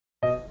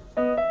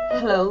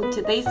hello.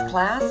 Today's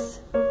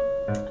class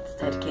is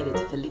dedicated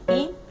to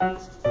Felipe,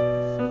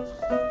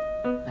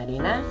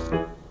 Marina,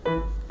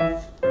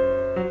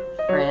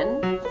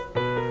 Fran,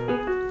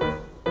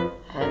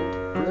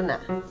 and Bruna.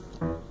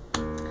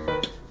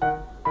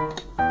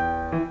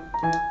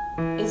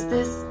 Is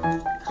this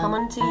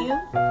common to you?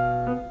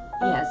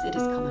 Yes, it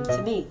is common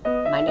to me.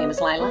 My name is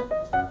Laila,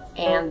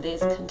 and this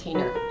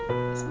container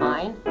is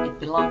mine. It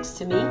belongs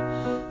to me.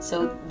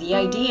 So the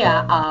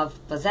idea of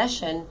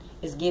possession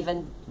is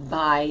given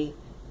by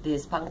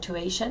this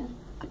punctuation,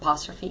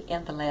 apostrophe,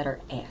 and the letter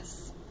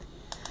S.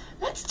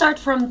 Let's start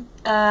from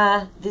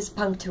this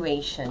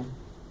punctuation.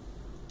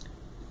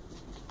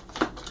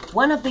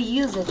 One of the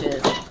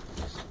usages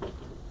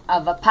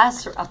of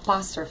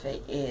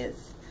apostrophe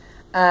is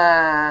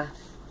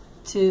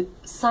to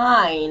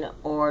sign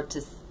or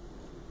to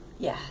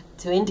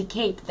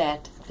indicate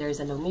that there is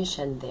an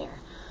omission there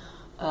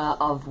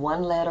of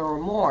one letter or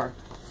more.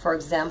 For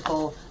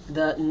example,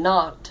 the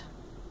not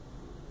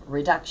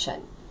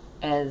reduction,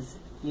 as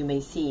you may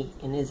see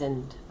in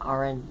isn't,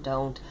 aren't,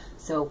 don't.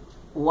 So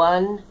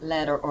one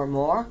letter or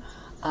more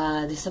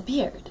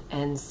disappeared,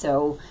 and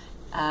so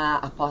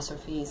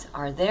apostrophes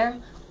are there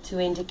to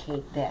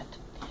indicate that.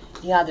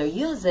 The other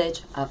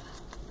usage of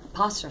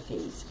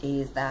apostrophes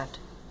is that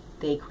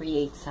they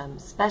create some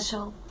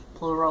special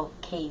plural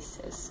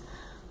cases.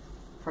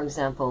 For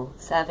example,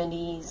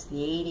 70s, the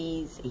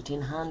 80s,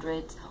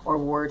 1800s, or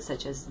words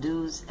such as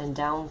do's and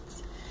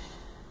don'ts.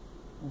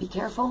 Be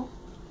careful.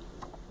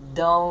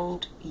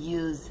 Don't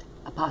use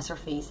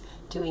apostrophes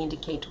to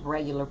indicate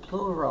regular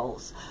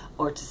plurals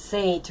or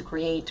to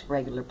create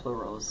regular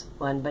plurals.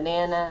 One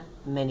banana,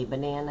 many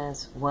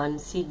bananas. One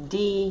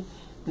CD,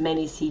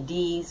 many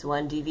CDs.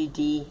 One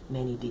DVD,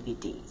 many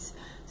DVDs.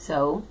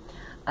 So,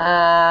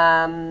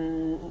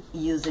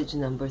 usage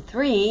number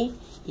 3,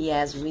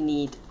 yes, we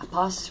need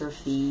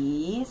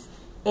apostrophes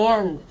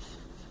and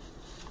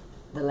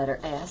the letter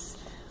S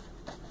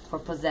for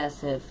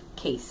possessive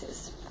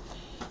cases.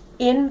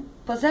 In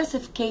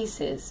possessive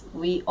cases,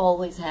 we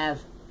always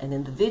have an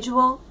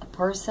individual, a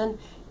person,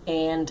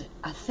 and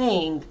a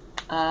thing,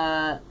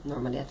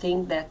 normally a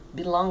thing that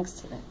belongs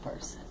to that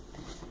person.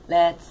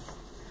 Let's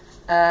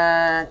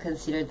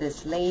consider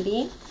this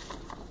lady.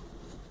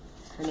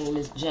 Her name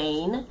is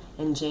Jane,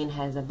 and Jane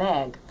has a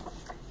bag.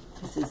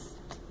 This is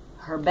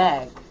her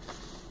bag.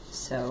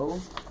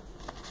 So,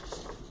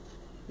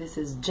 this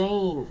is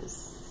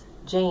Jane's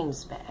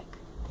bag.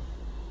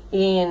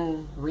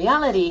 In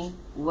reality,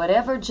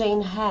 whatever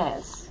Jane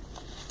has,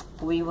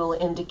 we will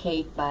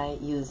indicate by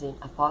using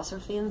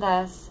apostrophe and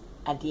S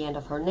at the end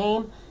of her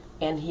name,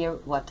 and here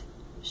what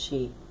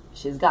she's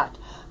got.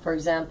 For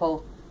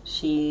example,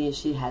 she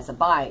has a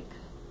bike,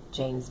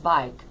 Jane's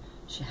bike.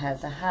 She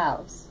has a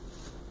house,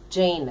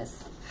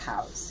 Jane's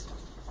house.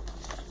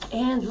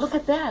 And look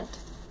at that,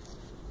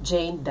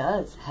 Jane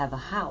does have a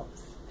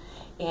house.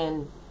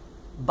 And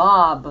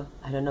Bob,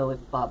 I don't know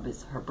if Bob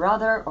is her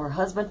brother or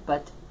husband,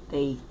 but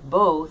they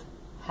both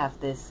have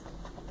this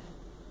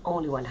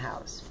only one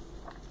house.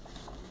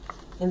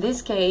 In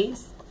this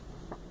case,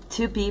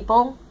 2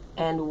 people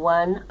and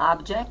 1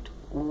 object,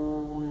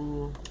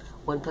 1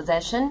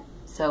 possession.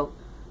 So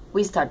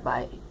we start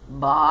by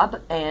Bob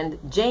and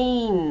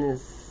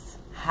Jane's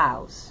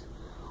house,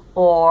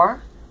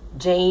 or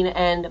Jane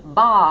and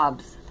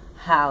Bob's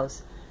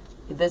house.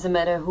 It doesn't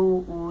matter who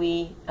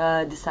we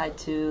decide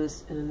to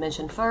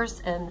mention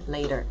first and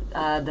later.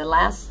 The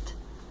last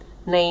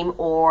name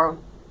or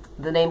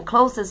the name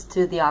closest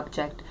to the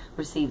object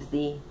receives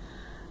the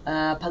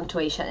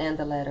punctuation and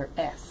the letter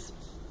S.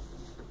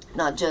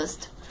 Not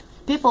just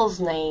people's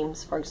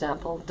names. For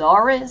example,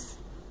 Doris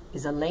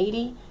is a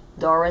lady.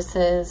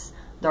 Doris's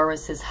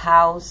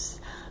house.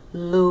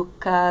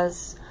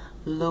 Lucas's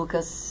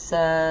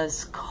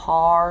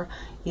car.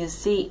 You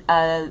see,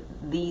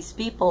 these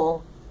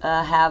people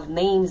have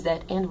names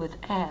that end with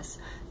S.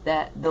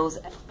 That those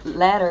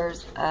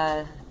letters,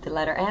 the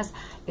letter S,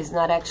 is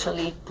not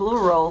actually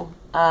plural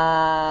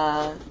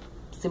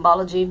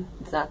symbology.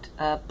 It's not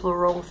a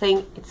plural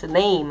thing. It's a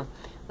name,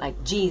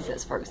 like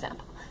Jesus, for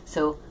example.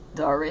 So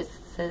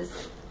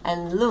Doris's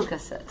and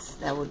Lucas's.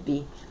 That would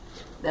be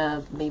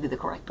maybe the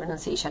correct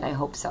pronunciation. I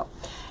hope so.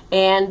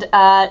 And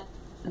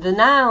the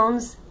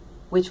nouns,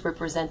 which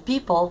represent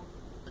people,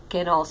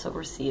 can also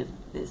receive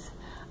this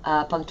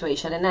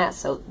punctuation and S.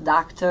 So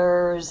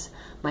doctors,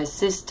 my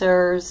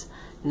sisters,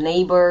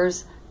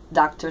 neighbors,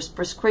 doctor's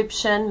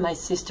prescription, my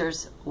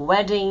sister's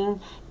wedding,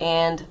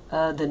 and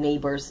the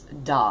neighbor's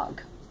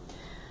dog.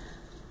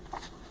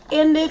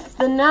 And if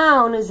the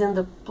noun is in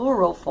the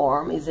plural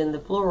form, is in the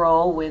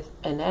plural with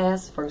an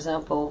S, for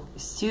example,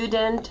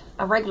 student,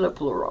 a regular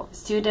plural.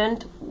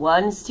 Student,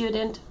 1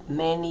 student,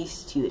 many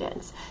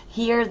students.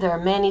 Here there are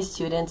many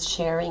students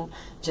sharing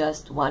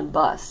just 1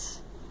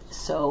 bus.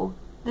 So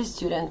the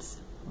student's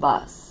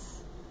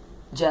bus.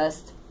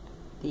 Just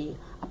the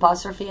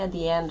apostrophe at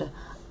the end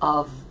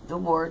of the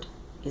word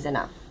is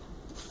enough.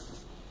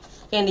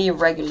 In the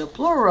irregular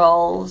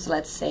plurals,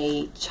 let's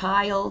say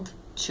child,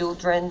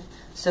 children.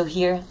 So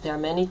here there are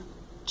many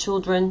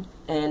children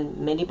and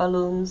many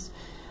balloons.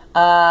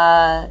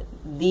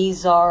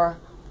 These are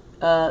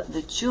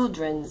the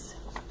children's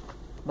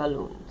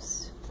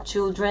balloons.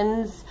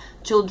 Children,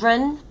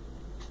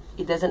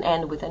 it doesn't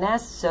end with an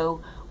S,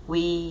 so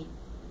we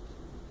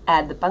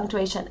add the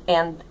punctuation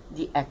and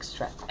the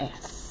extra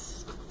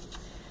S.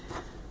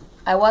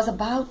 I was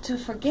about to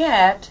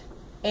forget,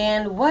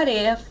 and what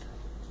if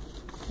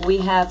we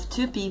have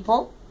two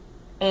people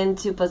and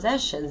two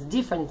possessions,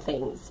 different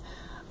things?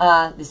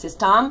 This is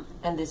Tom,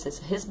 and this is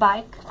his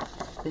bike.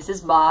 This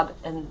is Bob,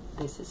 and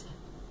this is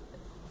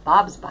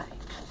Bob's bike.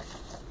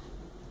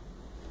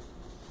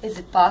 Is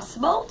it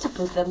possible to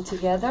put them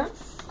together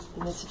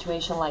in a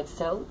situation like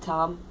so?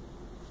 Tom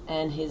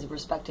and his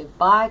respective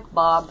bike,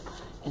 Bob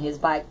and his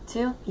bike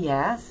too?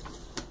 Yes.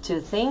 Two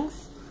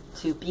things,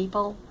 two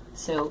people,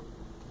 so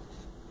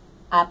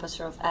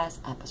apostrophe S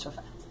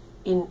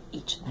in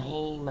each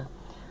name.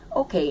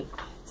 Okay,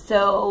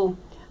 so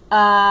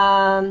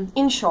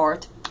in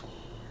short,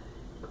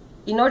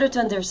 in order to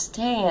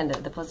understand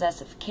the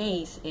possessive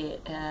case,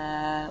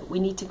 we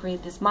need to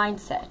create this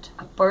mindset,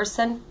 a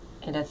person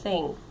and a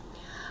thing.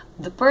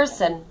 The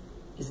person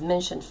is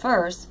mentioned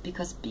first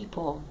because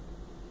people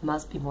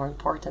must be more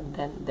important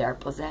than their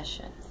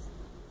possessions.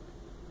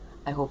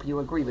 I hope you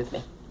agree with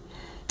me.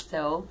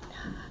 So,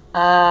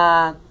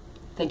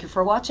 thank you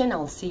for watching.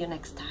 I'll see you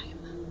next time.